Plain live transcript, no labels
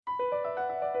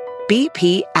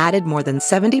BP added more than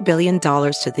 $70 billion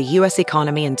to the U.S.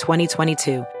 economy in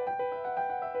 2022.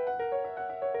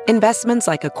 Investments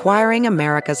like acquiring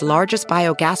America's largest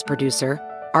biogas producer,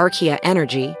 Archaea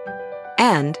Energy,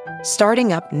 and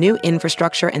starting up new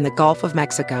infrastructure in the Gulf of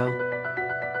Mexico.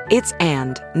 It's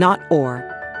and, not or.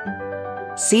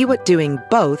 See what doing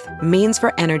both means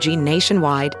for energy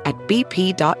nationwide at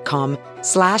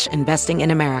bp.com/investing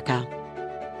in America.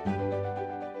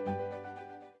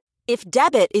 If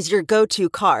debit is your go-to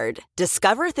card,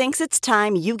 Discover thinks it's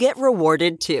time you get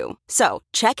rewarded too. So,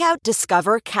 check out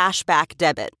Discover Cashback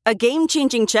Debit, a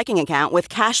game-changing checking account with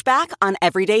cashback on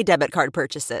everyday debit card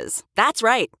purchases. That's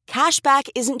right, cashback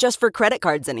isn't just for credit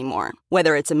cards anymore.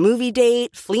 Whether it's a movie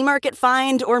date, flea market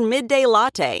find, or midday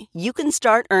latte, you can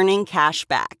start earning cash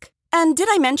back. And did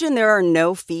I mention there are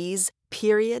no fees,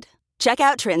 period? Check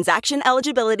out transaction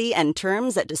eligibility and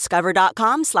terms at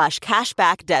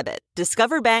discover.com/cashbackdebit.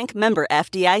 Discover Bank, member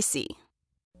FDIC.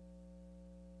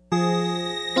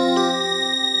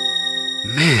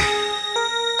 Man.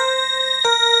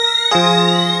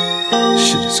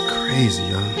 Shit is crazy,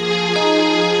 y'all.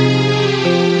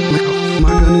 What am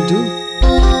I gonna do?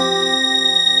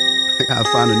 I gotta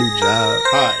find a new job.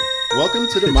 Hi, welcome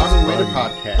to the Modern Waiter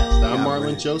Podcast. I'm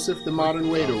Marlon Joseph, the Modern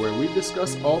Waiter, where we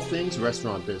discuss all things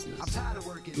restaurant business.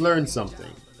 Learn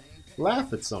something.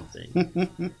 Laugh at something.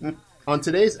 On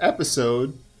today's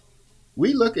episode,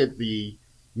 we look at the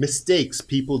mistakes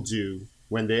people do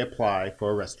when they apply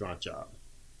for a restaurant job.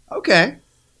 Okay.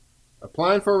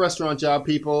 Applying for a restaurant job,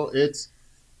 people, it's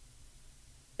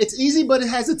easy, but it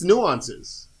has its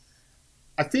nuances.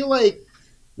 I feel like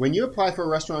when you apply for a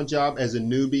restaurant job as a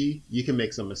newbie, you can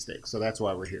make some mistakes. So that's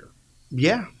why we're here.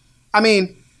 Yeah. I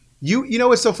mean, you know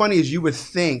what's so funny is you would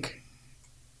think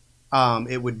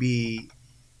it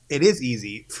is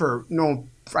easy for I'm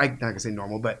not gonna say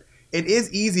normal, but it is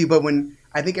easy. But when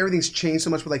I think everything's changed so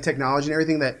much with like technology and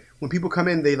everything that when people come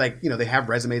in, they they have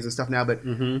resumes and stuff now. But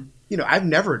I've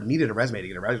never needed a resume to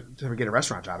get a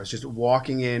restaurant job. It's just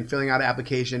walking in, filling out an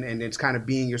application, and it's kind of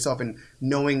being yourself and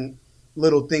knowing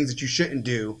little things that you shouldn't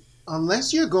do.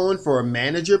 Unless you're going for a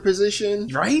manager position,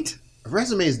 right? A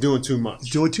resume is doing too much. It's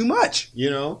doing too much.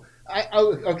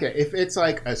 Okay, if it's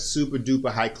like a super duper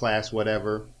high class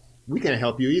whatever, we can't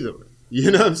help you either.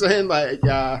 You know what I'm saying? Like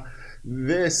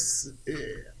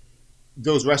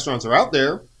those restaurants are out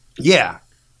there. Yeah,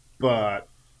 but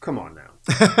come on now.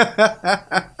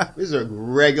 These are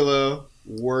regular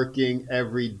working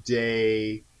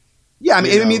everyday. Yeah, I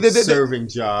mean, serving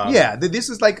jobs. Yeah, this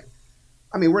is like.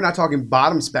 I mean, we're not talking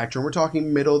bottom spectrum. We're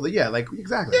talking middle.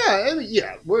 Exactly.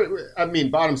 Yeah, I mean,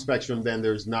 bottom spectrum. Then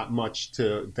there's not much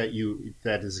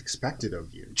that is expected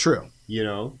of you. True.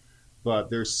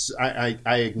 But I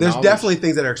acknowledge there's definitely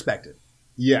things that are expected.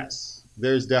 Yes,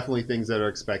 there's definitely things that are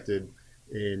expected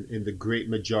in the great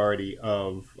majority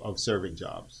of serving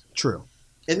jobs. True.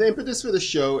 And the impetus for the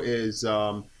show is,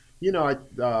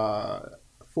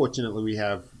 fortunately we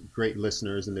have great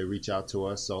listeners and they reach out to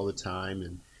us all the time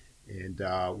and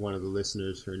one of the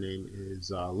listeners, her name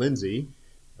is Lindsay.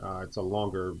 It's a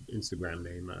longer Instagram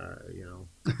name,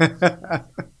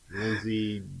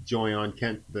 Lindsay Joyon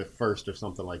Kent the First or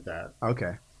something like that.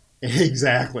 Okay.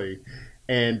 Exactly.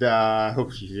 And I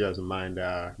hope she doesn't mind,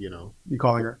 You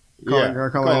calling her? Calling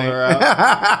her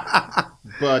out.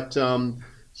 But,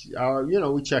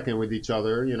 we check in with each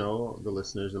other, the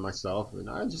listeners and myself. And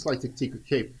I just like to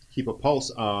keep a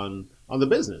pulse on the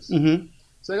business. Mm-hmm.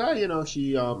 It's like,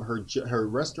 she her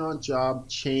restaurant job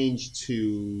changed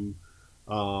to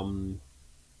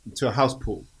a house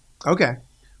pool. Okay.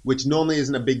 Which normally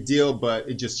isn't a big deal, but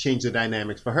it just changed the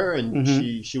dynamics for her, and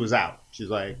she was out. She's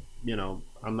like,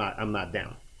 I'm not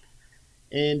down.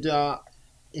 And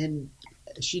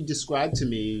she described to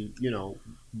me,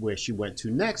 where she went to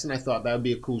next, and I thought that would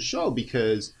be a cool show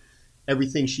because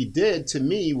everything she did to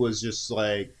me was just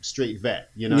like straight vet.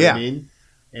 You know what I mean?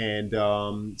 And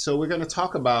so we're going to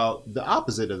talk about the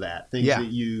opposite of that, things that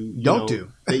you don't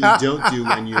do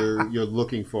when you're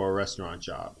looking for a restaurant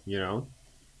job,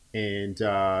 And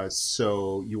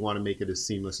so you want to make it as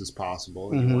seamless as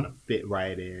possible. And you want to fit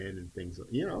right in and things,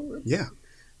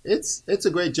 It's a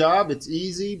great job. It's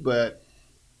easy, but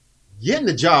getting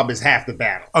the job is half the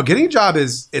battle. Oh, getting a job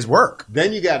is work.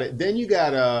 Then you got to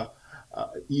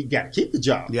keep the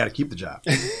job. You got to keep the job.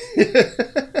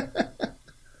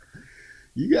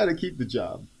 You got to keep the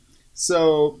job.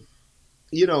 So,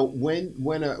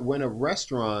 when a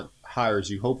restaurant hires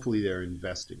you, hopefully they're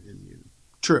investing in you.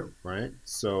 True. Right?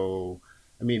 So,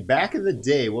 I mean, back in the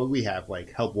day, what we have,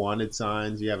 like help wanted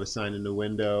signs. You have a sign in the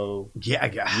window. Yeah, I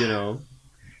got.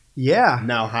 Yeah.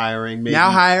 Now hiring. Maybe,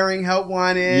 Now hiring, help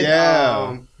wanted.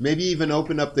 Yeah. Maybe even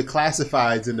open up the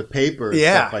classifieds in the paper and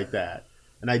stuff like that.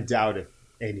 And I doubt if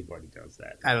anybody does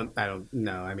that. I don't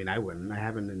know. I mean, I wouldn't. I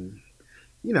haven't. And,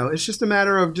 it's just a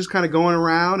matter of just kind of going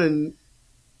around and.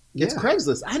 Yeah. It's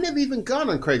Craigslist. I never even gone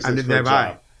on Craigslist for a never.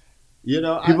 job.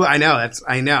 People, I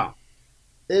know.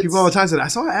 People all the time said, I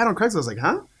saw an ad on Craigslist. I was like,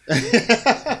 huh?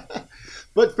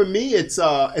 But for me, it's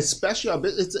especially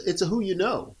it's a who you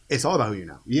know. It's all about who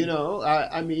you know.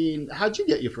 I mean, how'd you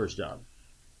get your first job?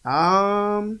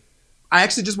 I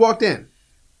actually just walked in.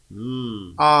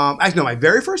 Actually, no, my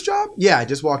very first job. Yeah, I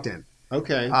just walked in.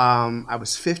 Okay. I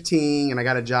was 15 and I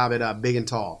got a job at Big and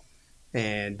Tall,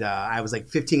 and I was like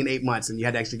 15 and 8 months, and you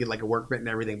had to actually get like a work permit and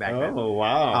everything back then. Oh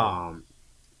wow.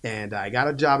 And I got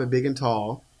a job at Big and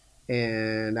Tall,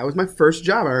 and that was my first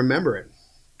job. I remember it.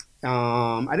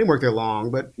 I didn't work there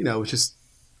long, but it was just.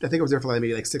 I think I was there for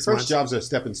maybe like 6 months. First jobs are a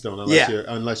stepping stone,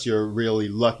 unless you're really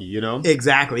lucky,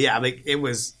 Exactly. Yeah, like it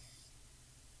was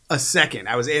a second.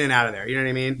 I was in and out of there. You know what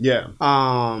I mean? Yeah.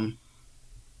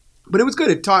 But it was good.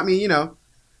 It taught me,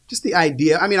 just the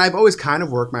idea. I mean, I've always kind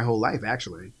of worked my whole life,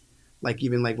 actually. Like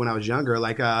even like when I was younger,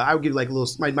 like I would give like little.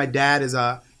 My dad is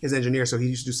an engineer, so he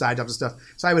used to do side jobs and stuff.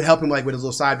 So I would help him like with his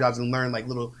little side jobs and learn like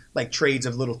little like trades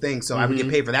of little things. So I would get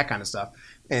paid for that kind of stuff.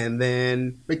 And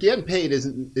then, but getting paid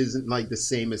isn't like the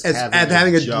same as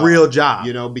having a job, real job,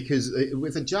 because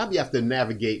with a job you have to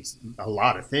navigate a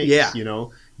lot of things. Yeah.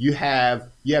 You have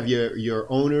your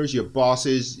owners, your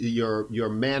bosses, your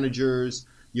managers,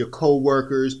 your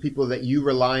co-workers, people that you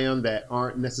rely on that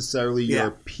aren't necessarily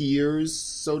your peers,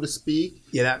 so to speak.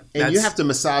 Yeah, and you have to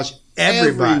massage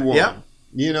everybody. Everyone. Yep.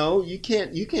 You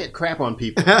can't crap on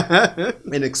people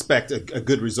and expect a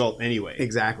good result anyway.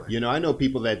 Exactly. I know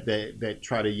people that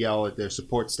try to yell at their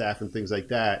support staff and things like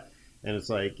that, and it's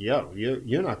like,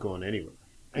 you're not going anywhere.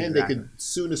 And they could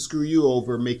sooner screw you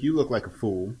over, make you look like a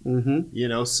fool.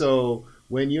 Mm-hmm. So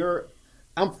when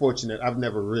I'm fortunate. I've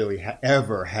never really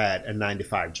ever had a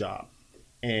 9-to-5 job,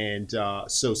 and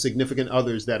so significant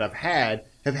others that I've had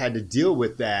have had to deal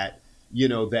with that.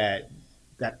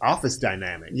 That office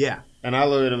dynamic. Yeah. And I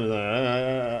look at him and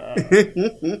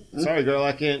like, sorry, girl,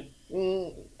 I can't.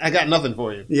 I got nothing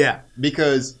for you. Yeah.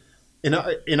 Because in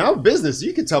our business,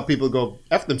 you can tell people to go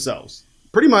F themselves.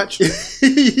 Pretty much.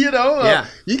 Yeah.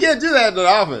 You can't do that in an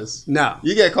office. No.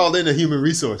 You get called into human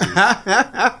resources.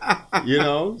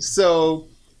 So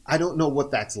I don't know what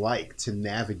that's like to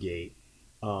navigate.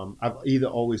 I've either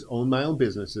always owned my own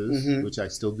businesses, which I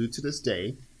still do to this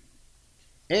day,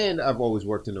 and I've always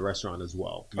worked in the restaurant as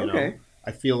well. You know?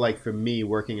 I feel like for me,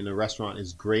 working in a restaurant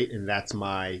is great, and that's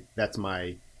my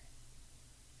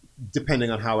depending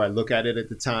on how I look at it at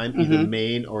the time, either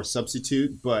main or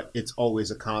substitute, but it's always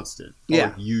a constant.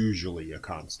 Yeah. Or usually a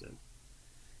constant.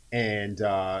 And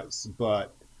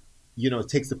but it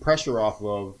takes the pressure off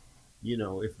of,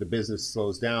 if the business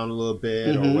slows down a little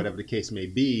bit or whatever the case may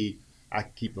be, I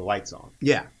can keep the lights on.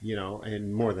 Yeah.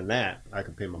 And more than that, I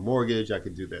can pay my mortgage, I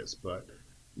can do this, but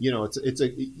you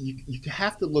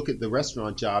have to look at the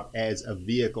restaurant job as a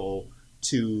vehicle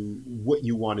to what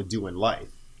you want to do in life.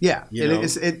 Yeah,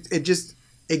 it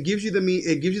gives you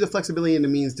the flexibility and the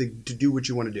means to do what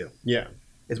you want to do. Yeah,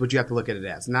 is what you have to look at it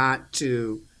as. Not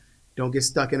to don't get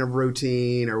stuck in a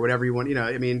routine or whatever you want.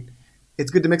 It's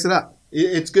good to mix it up.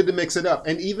 It's good to mix it up,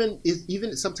 and even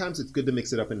sometimes it's good to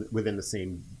mix it up within the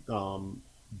same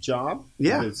job,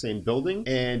 within the same building,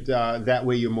 and that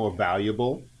way you're more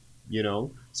valuable.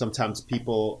 Sometimes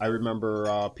I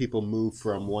remember people move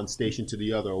from one station to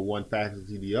the other or one factory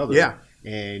to the other. Yeah.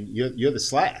 And you're the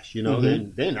slash,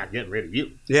 they're not getting rid of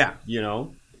you. Yeah.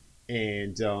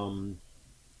 And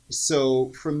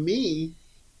so for me,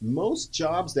 most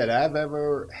jobs that I've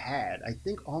ever had, I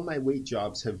think all my wait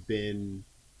jobs have been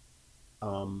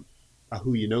a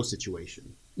who you know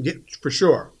situation. Yeah, for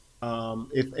sure.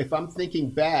 If I'm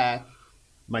thinking back,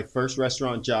 my first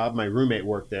restaurant job, my roommate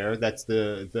worked there. That's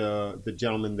the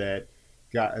gentleman that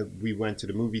we went to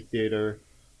the movie theater,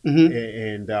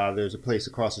 and there's a place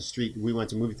across the street. We went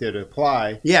to movie theater to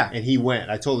apply. Yeah, and he went.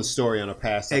 I told the story on a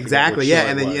past. Exactly. Yeah,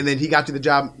 and then he got you the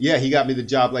job. Yeah, he got me the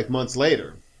job like months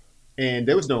later, and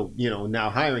there was no now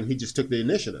hiring. He just took the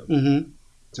initiative.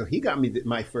 So he got me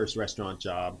my first restaurant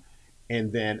job,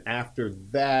 and then after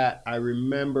that, I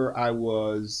remember I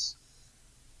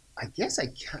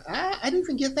didn't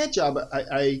even get that job.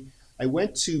 I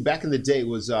went to, back in the day, it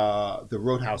was the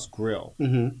Roadhouse Grill.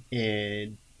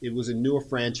 And it was a newer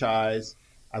franchise.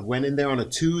 I went in there on a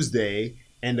Tuesday,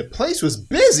 and the place was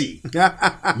busy.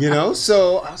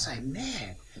 So I was like,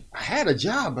 man, I had a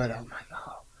job, but I'm like,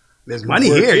 oh. There's money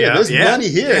here. There's money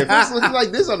here. If it's looking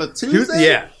like this on a Tuesday.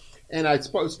 Yeah. And I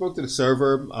spoke to the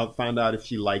server, found out if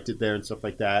she liked it there and stuff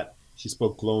like that. She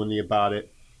spoke glowingly about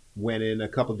it. Went in a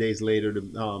couple of days later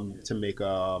to make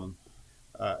an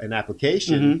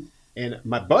application, and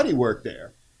my buddy worked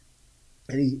there.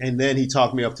 And then he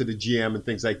talked me up to the GM and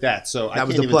things like that. So that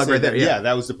was the plug right there. Yeah,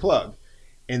 that was the plug.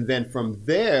 And then from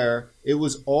there, it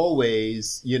was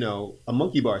always, a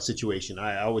monkey bar situation.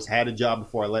 I always had a job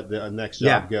before I let the next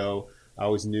job go. I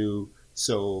always knew.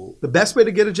 So the best way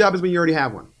to get a job is when you already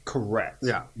have one. Correct.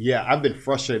 Yeah. Yeah, I've been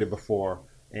frustrated before,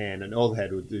 and an old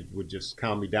head would just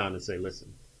calm me down and say,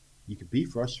 listen, you could be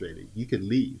frustrated. You could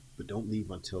leave, but don't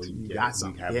leave until you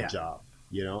have a job.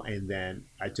 And then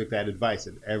I took that advice,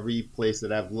 and every place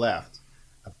that I've left,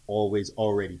 I've always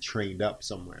already trained up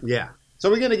somewhere. Yeah. So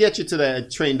we're going to get you to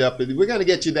that trained up. We're going to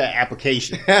get you that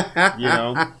application,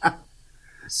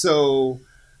 So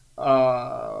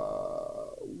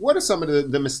what are some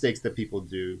of the mistakes that people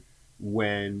do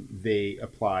when they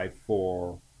apply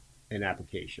for an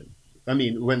application? I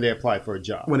mean, when they apply for a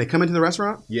job. When they come into the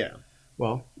restaurant? Yeah.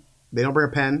 Well, they don't bring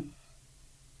a pen.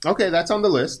 Okay, that's on the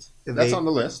list. On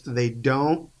the list. They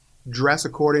don't dress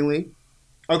accordingly.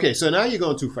 Okay, so now you're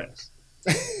going too fast.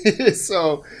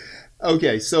 So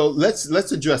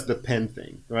let's address the pen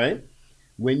thing, right?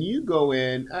 When you go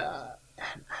in, I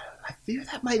fear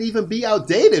that might even be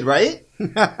outdated, right?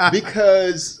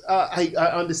 Because I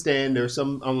understand there's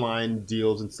some online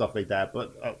deals and stuff like that,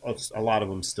 but a lot of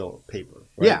them still paper,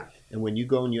 right? Yeah. And when you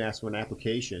go and you ask for an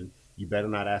application, you better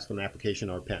not ask for an application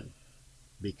or a pen,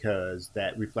 because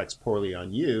that reflects poorly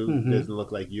on you. It doesn't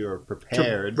look like you're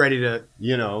prepared. Ready to...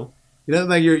 You doesn't look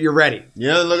like you're ready. You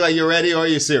doesn't look like you're ready or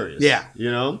you're serious. Yeah.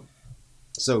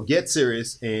 So get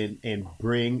serious and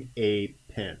bring a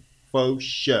pen. Faux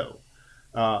show.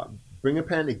 Bring a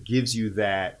pen. It gives you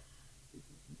that...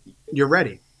 You're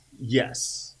ready.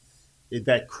 Yes.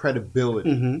 That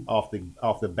credibility off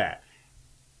the bat.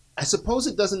 I suppose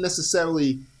it doesn't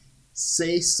necessarily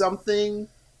say something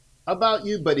about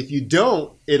you, but if you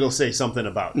don't, it'll say something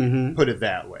about you. Put it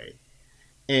that way.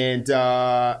 And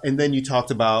then you talked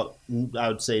about, I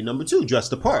would say, number 2, dress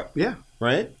the part. Yeah.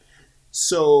 Right?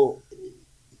 So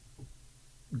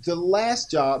the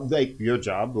last job, like your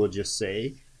job, we'll just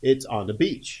say, it's on the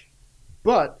beach.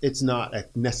 But it's not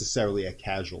necessarily a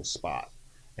casual spot.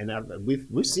 And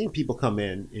we've seen people come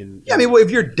in. Yeah, I mean, well,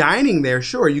 if you're dining there,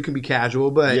 sure, you can be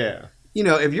casual. But,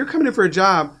 if you're coming in for a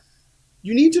job,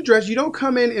 you need to dress. You don't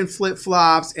come in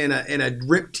flip-flops and a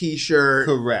ripped T-shirt.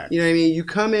 Correct. You know what I mean? You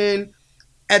come in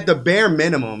at the bare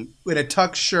minimum with a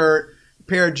tuck shirt, a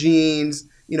pair of jeans,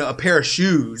 a pair of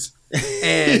shoes,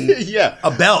 and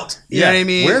a belt. You know what I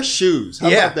mean? Wear shoes.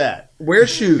 How about that? Wear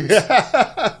shoes.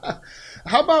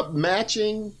 How about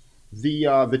matching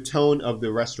the tone of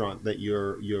the restaurant that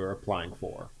you're applying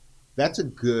for? That's a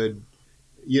good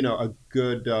rule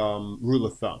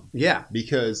of thumb. Yeah.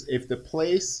 Because if the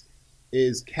place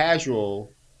is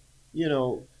casual,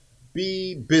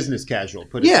 be business casual.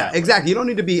 Put it that way. Exactly. You don't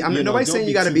need to be. Nobody's saying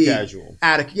you got to be casual.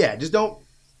 Just don't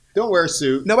wear a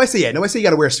suit. Nobody say you got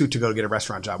to wear a suit to go to get a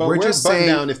restaurant job. But we're just saying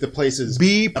down if the place is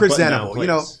be presentable.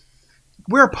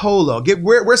 Wear a polo.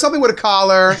 Wear something with a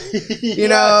collar.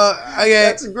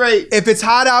 That's great. If it's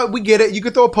hot out, we get it. You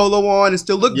could throw a polo on and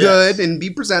still look good and be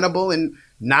presentable and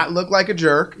not look like a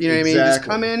jerk. You know what I mean? Just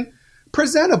come in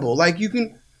presentable. Like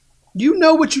you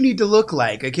know what you need to look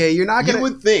like. Okay, you're not gonna. You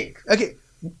would think. Okay,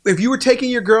 if you were taking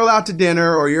your girl out to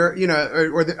dinner, or you're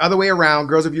or the other way around,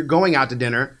 girls, if you're going out to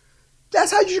dinner,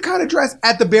 that's how you should kind of dress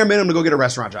at the bare minimum to go get a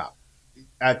restaurant job.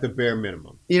 At the bare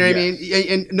minimum. You know what I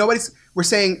mean? And we're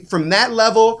saying from that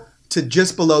level to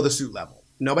just below the suit level.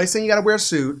 Nobody's saying you got to wear a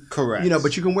suit. Correct.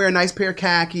 But you can wear a nice pair of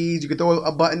khakis. You can throw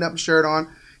a button-up shirt on.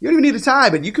 You don't even need a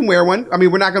tie, but you can wear one. I mean,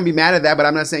 we're not going to be mad at that, but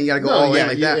I'm not saying you got to go all in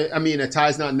like that. I mean, a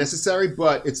tie's not necessary,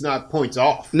 but it's not points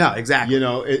off. No, exactly.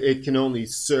 It can only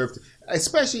serve,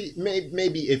 especially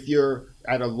maybe if you're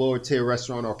at a lower tier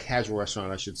restaurant or casual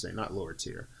restaurant, I should say, not lower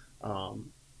tier.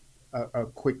 A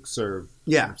quick serve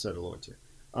instead of lower tier.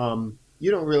 You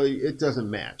don't really, it doesn't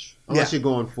match unless you're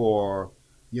going for,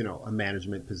 a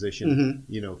management position,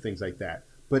 things like that.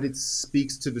 But it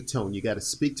speaks to the tone. You got to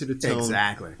speak to the tone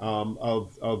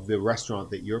of the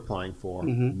restaurant that you're applying for.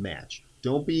 Match.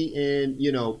 Don't be in,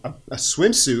 a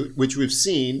swimsuit, which we've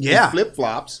seen, flip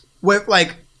flops with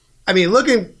looking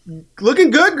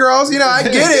good, girls. I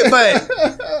get it, but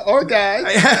or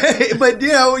guys, but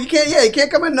you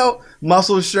can't come in no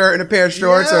muscle shirt and a pair of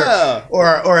shorts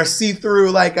or a see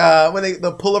through when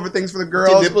the pullover things for the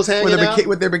girls nipples hanging out?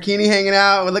 With their bikini hanging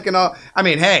out and looking all. I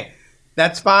mean, hey.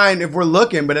 That's fine if we're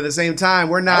looking, but at the same time,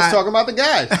 we're not. I was talking about the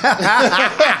guys.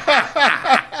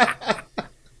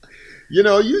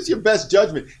 Use your best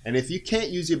judgment. And if you can't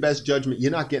use your best judgment,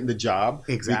 you're not getting the job.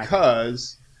 Exactly.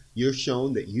 Because you're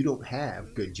shown that you don't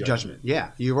have good judgment.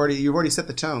 Yeah. You've already set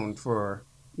the tone for,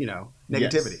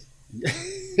 negativity.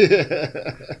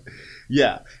 Yes.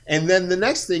 Yeah. And then the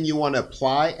next thing you want to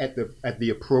apply at the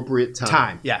appropriate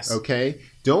time. Yes. Okay?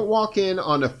 Don't walk in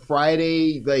on a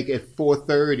Friday like at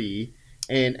 4:30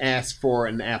 and ask for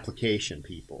an application,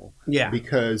 people. Yeah.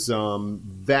 Because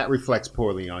that reflects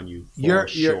poorly on you for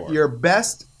sure. Your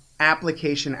best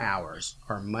application hours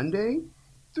are Monday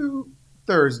through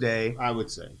Thursday. I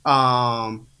would say.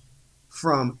 From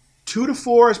 2 to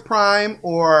 4 is prime,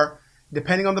 or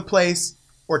depending on the place,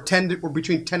 or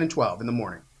between 10 and 12 in the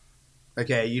morning.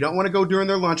 Okay, you don't want to go during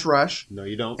their lunch rush. No,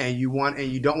 you don't. And you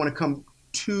don't want to come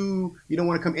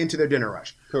into their dinner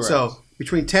rush. Correct. So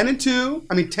between 10 and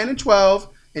 12,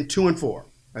 and 2 and 4.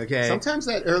 Okay. Sometimes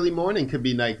that early morning could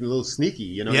be like a little sneaky.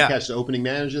 You catch the opening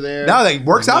manager there. No, that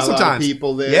works out sometimes. A lot of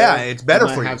people there. Yeah, it's better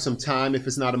for you. Have some time if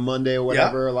it's not a Monday or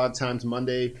whatever. Yeah. A lot of times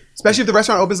Monday. Especially if the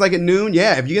restaurant opens like at noon.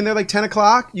 Yeah, if you get in there like 10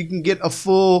 o'clock, you can get a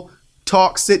full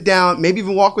talk, sit down, maybe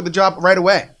even walk with the job right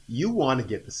away. You want to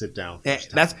get the sit down.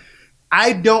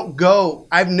 I don't go.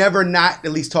 I've never not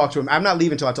at least talked to him. I'm not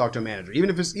leaving until I talk to a manager, even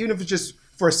if it's just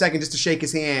for a second, just to shake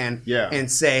his hand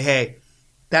and say, "Hey,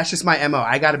 that's just my MO.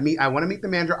 I want to meet the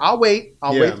manager. I'll wait.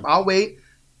 I'll wait,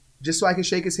 just so I can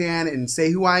shake his hand and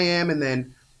say who I am, and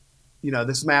then,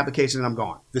 this is my application, and I'm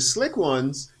gone." The slick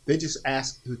ones, they just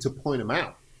ask to point them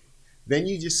out. Then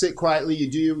you just sit quietly. You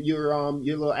do your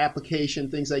little application,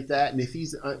 things like that. And if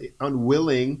he's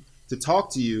unwilling to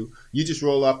talk to you, you just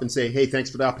roll up and say, "Hey, thanks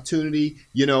for the opportunity,"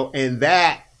 and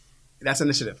that's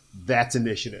initiative. That's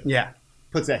initiative. Yeah.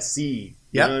 Puts that seed.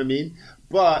 Yep. You know what I mean?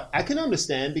 But I can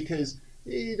understand because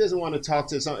he doesn't want to talk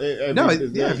to some.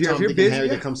 If you're busy, Harry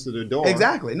that comes to the door.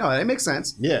 Exactly. No, that makes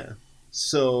sense. Yeah.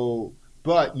 So,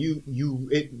 but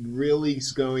it really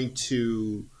is going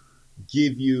to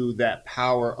give you that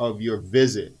power of your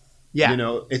visit. Yeah.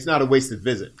 It's not a wasted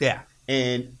visit. Yeah.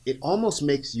 And it almost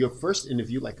makes your first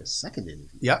interview like a second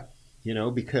interview.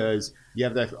 Yep. Because you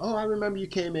have that, I remember you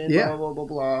came in, yeah. blah, blah, blah,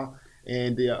 blah.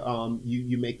 And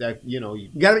you make that, you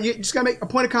just got to make a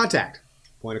point of contact.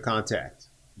 Point of contact.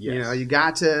 Yes. You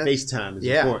got to. FaceTime is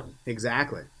important.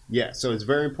 Exactly. Yeah. So it's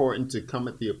very important to come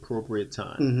at the appropriate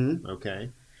time. Mm-hmm. Okay.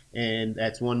 And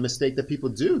that's one mistake that people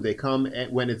do. They come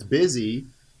when it's busy.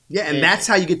 Yeah. And that's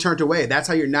how you get turned away. That's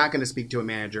how you're not going to speak to a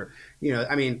manager.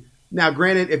 Now,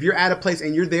 granted, if you're at a place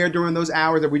and you're there during those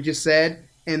hours that we just said,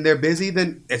 and they're busy,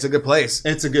 then it's a good place.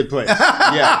 It's a good place.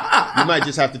 Yeah. You might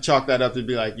just have to chalk that up to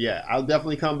be like, yeah, I'll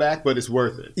definitely come back, but it's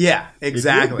worth it. Yeah,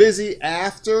 exactly. If you're busy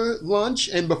after lunch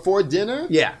and before dinner,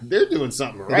 they're doing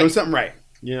something right. They're doing something right.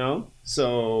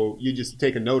 So you just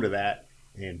take a note of that,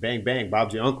 and bang, bang,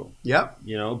 Bob's your uncle. Yep.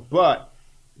 But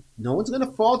no one's going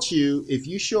to fault you if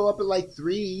you show up at like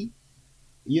 3,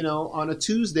 on a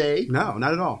Tuesday. No,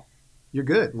 not at all. You're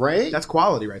good. Right? That's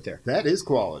quality right there. That is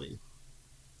quality.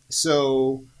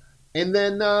 So, and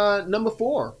then number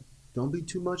 4, don't be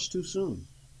too much too soon.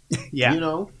 Yeah.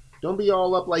 Don't be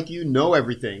all up like you know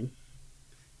everything.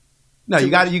 No, you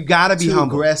got to be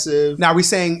humble. Aggressive. Now, are we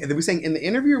saying in the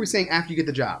interview, or are we saying after you get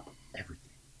the job?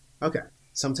 Everything. Okay.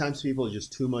 Sometimes people are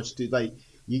just too much to like.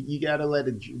 You got to let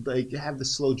it have the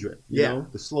slow drip. The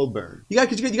slow burn. You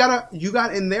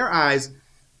got in their eyes.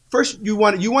 First, you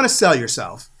want to sell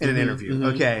yourself in an interview,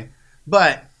 okay?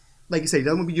 But like you say, you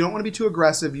don't want to be too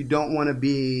aggressive. You don't want to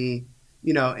be,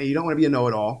 and you don't want to be a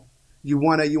know-it-all. You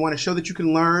want to show that you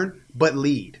can learn, but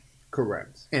lead.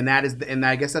 Correct. And and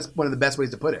I guess that's one of the best ways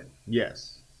to put it.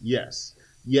 Yes. You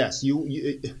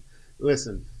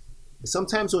listen.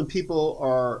 Sometimes when people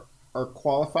are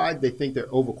qualified, they think they're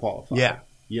overqualified. Yeah.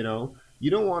 You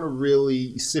don't want to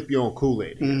really sip your own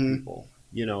Kool-Aid here, people.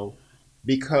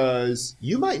 Because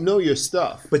you might know your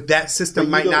stuff, but that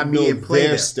system might not be in play their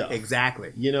there. Stuff.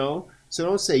 Exactly. So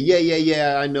don't say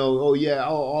yeah, I know. Oh yeah,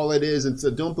 all it is, and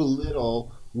so don't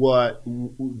belittle what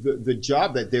the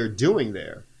job that they're doing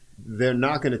there. They're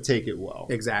not going to take it well.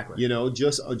 Exactly.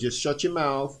 Just shut your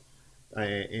mouth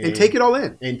and take it all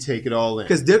in.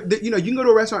 Because you can go to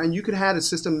a restaurant and you could have a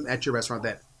system at your restaurant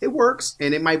that it works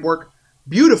and it might work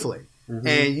beautifully,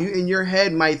 and you in your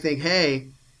head might think, hey,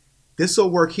 this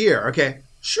will work here. Okay,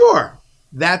 sure,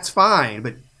 that's fine,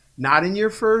 but not in your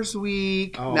first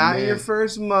week, in your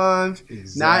first month,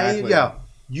 exactly.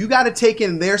 You got to take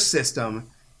in their system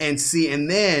and see, and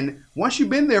then once you've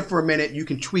been there for a minute, you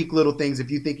can tweak little things if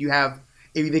you think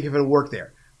it'll work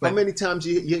there. But how many times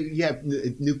you have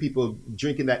new people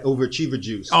drinking that overachiever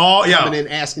juice? Oh, yeah. Coming in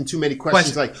asking too many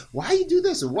questions like, why you do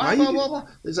this? And why blah, blah, blah.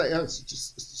 It's like,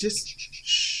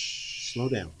 just slow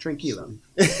down. Tranquilo.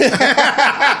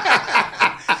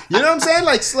 You know what I'm saying?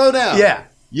 Like, slow down. Yeah.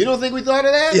 You don't think we thought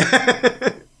of that? Yeah.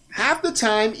 Half the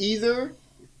time, either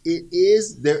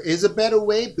there is a better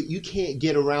way, but you can't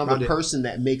get around the person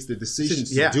that makes the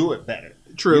decisions to do it better.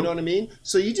 True. You know what I mean?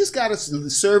 So you just got to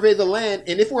survey the land,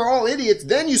 and if we're all idiots,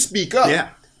 then you speak up. Yeah.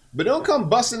 But don't come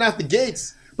busting out the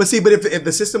gates. But see, if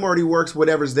the system already works,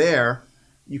 whatever's there,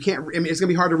 you can't. I mean, it's gonna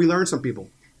be hard to relearn some people.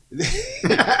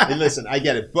 And listen, I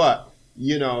get it, but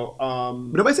you know,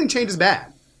 but nobody's saying change is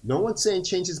bad. No one's saying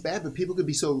change is bad, but people could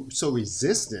be so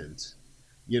resistant,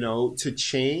 you know, to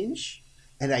change,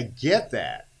 and I get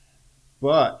that,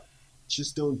 but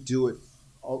just don't do it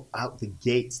all out the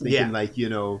gates, thinking like, you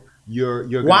know, you're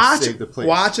going to save the place.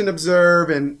 Watch and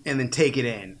observe, and then take it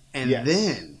in, and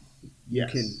then you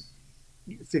can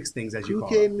fix things as you call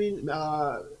it.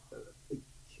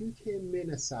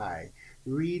 Kukeminasai.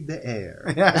 Read the air.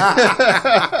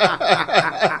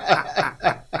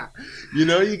 You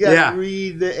know, you got to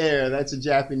read the air. That's a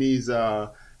Japanese,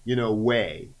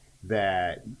 way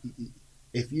that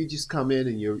if you just come in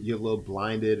and you're a little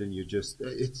blinded and you're just,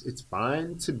 it's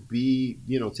fine to be,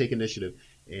 you know, take initiative,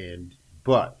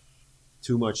 but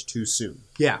too much too soon.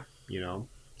 Yeah. You know,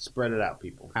 spread it out,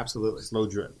 people. Absolutely. Slow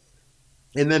drip.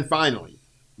 And then finally,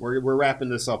 we're wrapping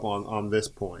this up on this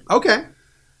point. Okay.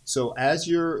 So as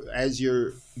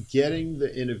you're getting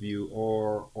the interview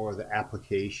or the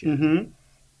application,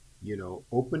 you know,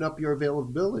 open up your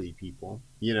availability, people.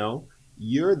 You know,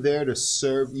 you're there to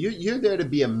serve. You're there to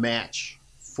be a match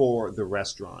for the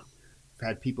restaurant. I've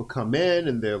had people come in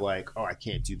and they're like, "Oh, I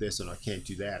can't do this and I can't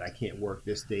do that. I can't work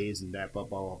this days and that, blah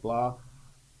blah blah blah."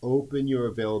 Open your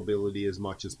availability as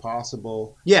much as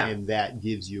possible. Yeah, and that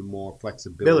gives you more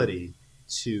flexibility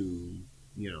to,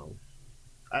 you know.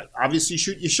 Obviously,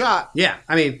 shoot your shot. Yeah,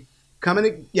 I mean,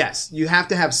 yes, you have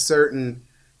to have certain.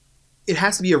 It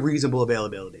has to be a reasonable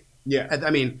availability. Yeah,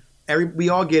 I mean, we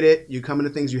all get it. You come into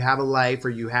things, you have a life or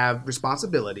you have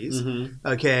responsibilities.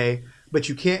 Okay, but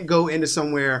you can't go into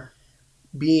somewhere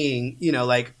being, you know,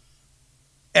 like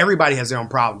everybody has their own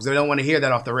problems. They don't want to hear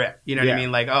that off the rip. You know what I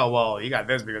mean? Like, oh, well, you got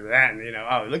this because of that, and you know,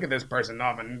 oh, look at this person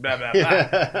off and blah blah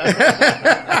blah.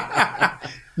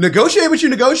 Negotiate what you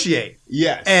negotiate.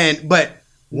 Yes, but.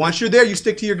 Once you're there, you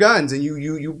stick to your guns, and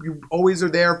you always are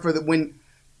there for when.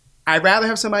 I'd rather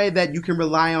have somebody that you can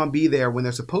rely on be there when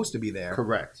they're supposed to be there.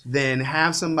 Correct. Than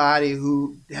have somebody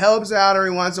who helps out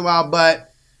every once in a while,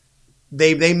 but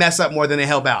they mess up more than they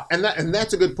help out. And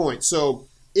that's a good point. So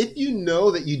if you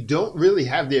know that you don't really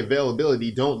have the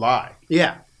availability, don't lie.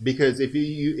 Yeah. Because if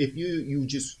you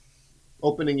just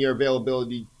opening your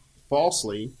availability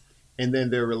falsely, and then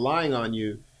they're relying on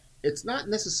you. It's not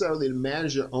necessarily the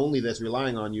manager only that's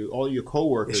relying on you. All your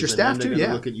coworkers, it's your staff and then they're going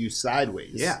to look at you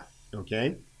sideways. Yeah.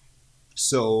 Okay.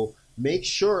 So make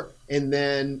sure, and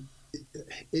then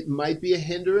it might be a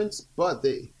hindrance, but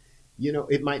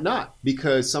it might not,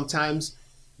 because sometimes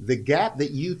the gap that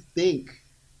you think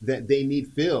that they need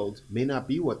filled may not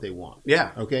be what they want. Yeah.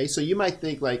 Okay. So you might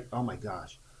think like, oh my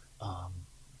gosh,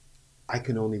 I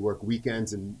can only work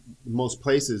weekends, and most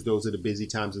places, those are the busy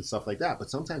times and stuff like that. But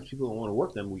sometimes people don't want to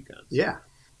work them weekends. Yeah.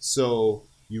 So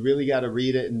you really got to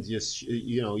read it and just,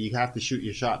 you know, you have to shoot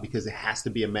your shot because it has to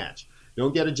be a match.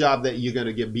 Don't get a job that you're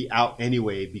going to be out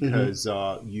anyway because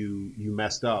you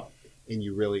messed up and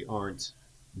you really aren't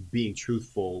being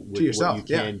truthful with yourself, what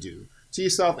you can do. To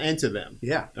yourself and to them.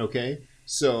 Yeah. Okay?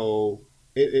 So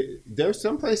there's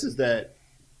some places that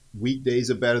weekdays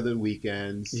are better than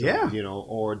weekends. Yeah. You know,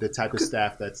 or the type of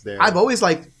staff that's there. I've always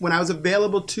liked when I was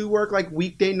available to work like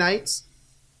weekday nights,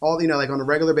 all, you know, like on a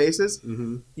regular basis.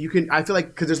 You can, I feel like,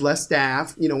 because there's less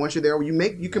staff, you know, once you're there,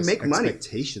 you can make money.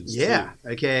 Expectations. Yeah. Too.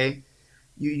 Okay.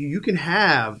 You can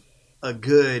have a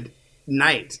good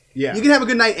night. Yeah. You can have a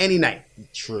good night any night.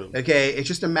 True. Okay. It's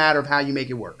just a matter of how you make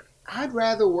it work. I'd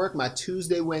rather work my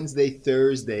Tuesday, Wednesday,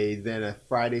 Thursday than a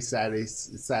Friday,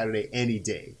 Saturday any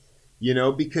day. You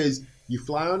know, because you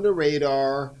fly on the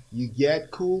radar, you get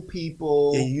cool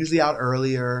people. You're usually out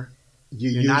earlier.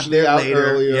 You're not usually there out later.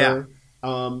 earlier.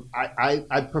 Yeah.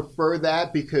 I prefer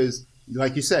that because,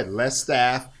 like you said, less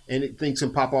staff and things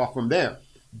can pop off from there.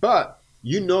 But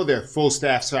you know they're full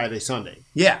staff Saturday, Sunday.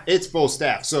 Yeah. It's full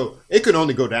staff. So it could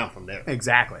only go down from there.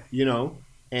 Exactly. You know?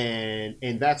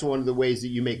 And that's one of the ways that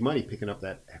you make money, picking up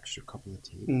that extra couple of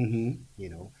tables. You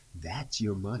know, that's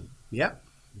your money. Yep.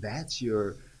 That's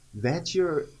your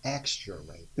extra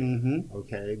right there.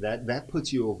 Okay? That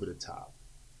puts you over the top.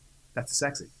 That's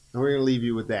sexy. And we're going to leave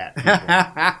you with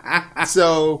that.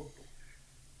 So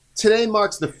today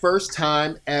marks the first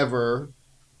time ever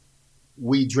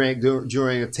we drank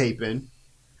during a taping.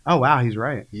 Oh, wow. He's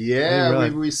right. Yeah, Really?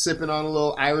 we were sipping on a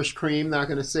little Irish cream. Not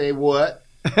going to say what.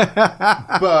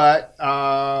 But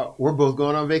we're both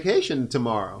going on vacation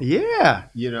tomorrow. Yeah.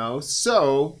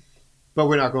 So, but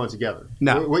we're not going together.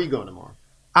 No. Where are you going tomorrow?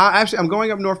 Actually, I'm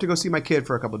going up north to go see my kid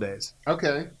for a couple of days.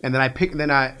 Okay. And then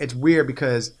it's weird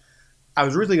because I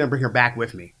was originally going to bring her back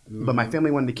with me, but my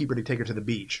family wanted to keep her to take her to the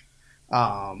beach. We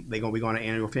go on an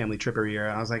annual family trip every year.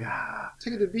 And I was like,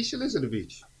 Take her to the beach. She lives at the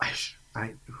beach.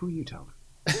 Who you telling?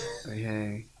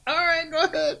 Hey. All right, go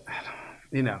ahead.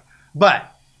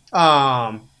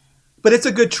 But it's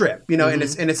a good trip, and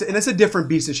it's a different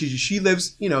beach. And she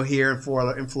lives, here in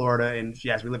Florida, and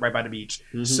yes, we live right by the beach.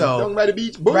 So Talking by the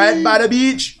beach, boy. right by the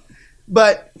beach.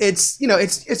 But it's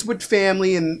it's with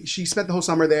family, and she spent the whole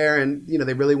summer there, and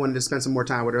they really wanted to spend some more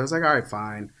time with her. I was like, all right,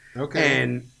 fine. Okay.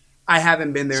 And I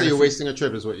haven't been there. So you're wasting a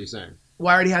trip, is what you're saying?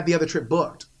 Well, I already had the other trip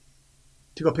booked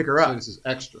to go pick her up. So this is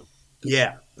extra.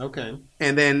 Yeah. Okay.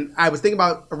 And then I was thinking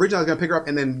about originally I was going to pick her up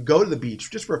and then go to the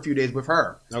beach just for a few days with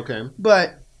her. Okay.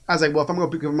 But I was like, well, if I'm going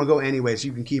to go anyway, so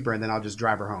you can keep her, and then I'll just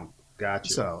drive her home.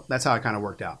 Gotcha. So that's how it kind of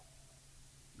worked out.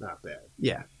 Not bad.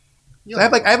 Yeah. So I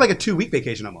have like a 2-week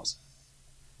vacation almost.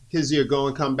 Because you're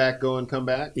going, come back, go and come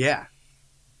back? Yeah.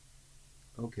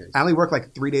 Okay. I only work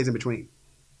like 3 days in between.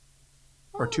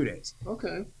 Or 2 days.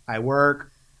 Okay. I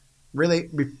work really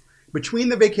between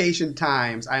the vacation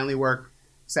times. I only work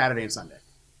Saturday and Sunday.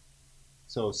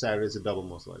 So Saturday's a double,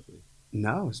 most likely.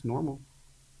 No, it's normal.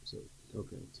 So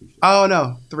okay, 2 shifts. Oh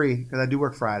no, 3 because I do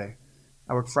work Friday.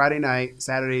 I work Friday night,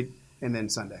 Saturday, and then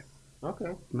Sunday.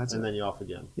 Okay. And then you're off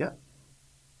again. Yeah.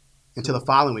 Until the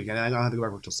following weekend, and I don't have to go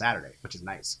work until Saturday, which is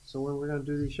nice. So when we're gonna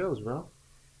do these shows, bro?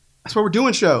 That's why we're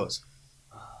doing shows.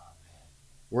 Oh man,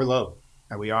 we're low.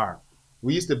 And we are.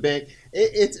 We used to bank.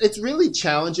 It's really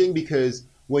challenging because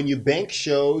when you bank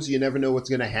shows, you never know what's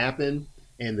going to happen.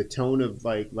 And the tone of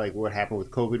like what happened with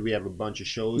COVID, we have a bunch of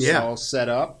shows all set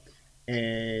up,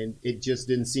 and it just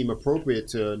didn't seem appropriate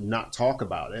to not talk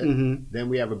about it. Mm-hmm. Then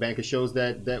we have a bank of shows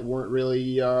that weren't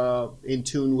really in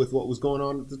tune with what was going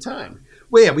on at the time.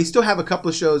 Well, yeah, we still have a couple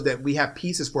of shows that we have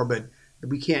pieces for, but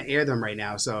we can't air them right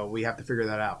now, so we have to figure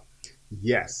that out.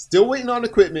 Yes, still waiting on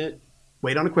equipment.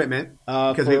 Wait on equipment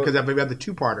because we have the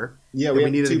 2-parter. Yeah, that we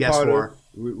needed a guest for,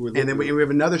 and then we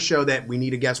have another show that we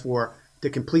need a guest for to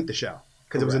complete the show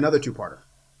because it was another 2-parter.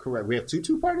 Correct. We have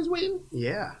 2-parters waiting.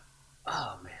 Yeah.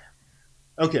 Oh man.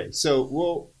 Okay, so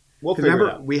we'll figure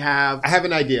it out. I have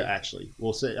an idea actually.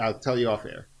 I'll tell you off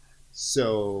air.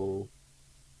 So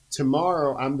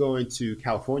tomorrow I'm going to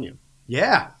California.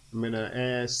 Yeah. I'm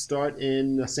gonna start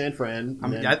in San Fran.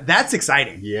 That's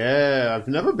exciting. Yeah, I've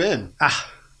never been.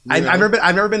 I've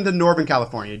never been to Northern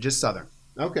California, just Southern.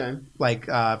 Okay. Like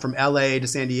from LA to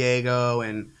San Diego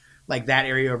and like that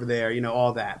area over there,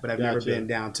 all that. But I've never been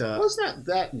down to. Well, it's not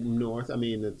that north. I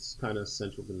mean, it's kind of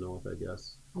central to north, I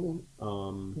guess.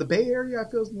 The Bay Area, I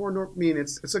feel, is more north. I mean,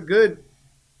 it's a good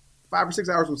 5 or 6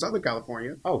 hours from Southern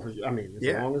California. Oh, as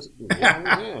long as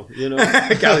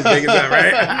Cali's big as that,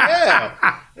 right?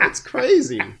 Yeah, it's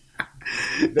crazy.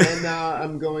 Then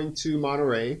I'm going to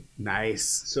Monterey.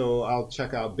 Nice. So I'll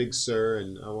check out Big Sur,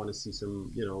 and I want to see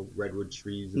some, redwood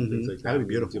trees and things like that. That'd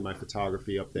be beautiful. Do my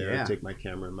photography up there. Yeah. Take my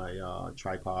camera and my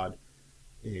tripod,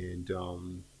 and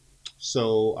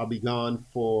so I'll be gone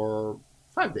for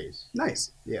 5 days.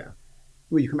 Nice. Yeah.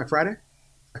 Wait, you come back Friday?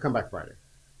 I come back Friday.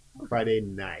 Friday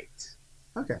night.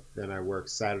 Okay. Then I work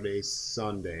Saturday,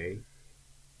 Sunday.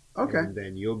 Okay. And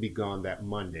then you'll be gone that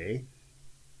Monday.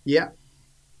 Yeah.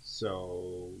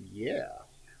 So, yeah.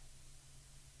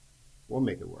 We'll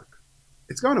make it work.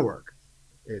 It's going to work.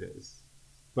 It is.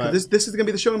 But this is going to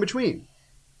be the show in between.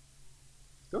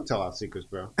 Don't tell our secrets,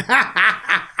 bro.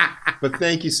 But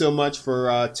thank you so much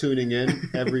for tuning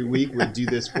in every week. We do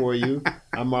this for you.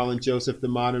 I'm Marlon Joseph, the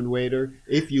Modern Waiter.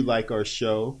 If you like our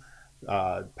show,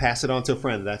 pass it on to a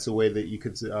friend. That's a way that you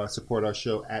could support our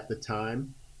show at the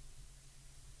time.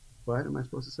 What am I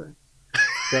supposed to say?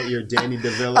 That you're Danny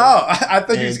DeVilla. Oh, I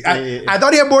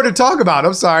thought he had more to talk about.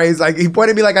 I'm sorry. He's like, he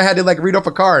pointed at me like I had to read off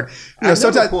a card.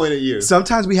 Sometimes point at you.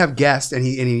 Sometimes we have guests, and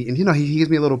he gives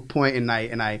me a little point, and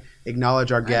I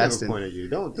acknowledge our guest. I never point at you.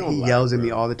 Don't. He yells at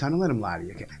me all the time. Don't let him lie to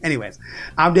you. Okay. Anyways,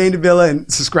 I'm Danny DeVilla,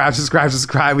 and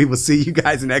subscribe. We will see you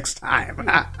guys next time.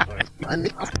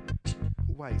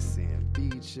 White sand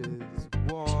beaches,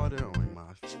 water on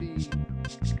my feet,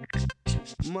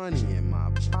 money in my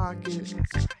pocket.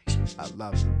 I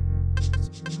love it.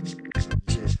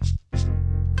 Yeah.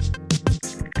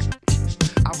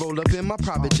 I roll up in my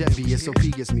private jet,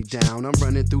 VSOP gets me down. I'm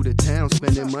running through the town,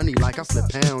 spending money like I flip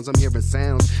pounds. I'm hearing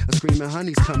sounds of screaming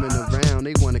honeys coming around.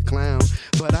 They want to clown,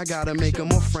 but I gotta make them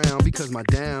all frown because my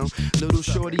down little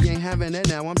shorty ain't having it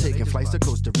now. I'm taking flights to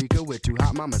Costa Rica with 2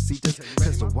 hot mamacitas,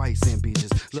 cause the white sand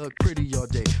beaches look pretty all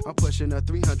day. I'm pushing a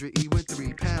 300E with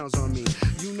 3 pounds on me.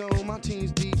 You know my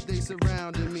team's deep, they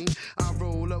surrounding me. I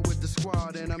roll up with the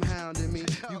squad and I'm hounding me.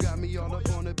 You got me all up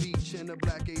on the beach in the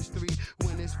black H3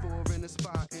 when it's 4 in the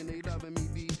spot and they loving me,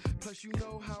 B. Plus you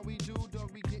know how we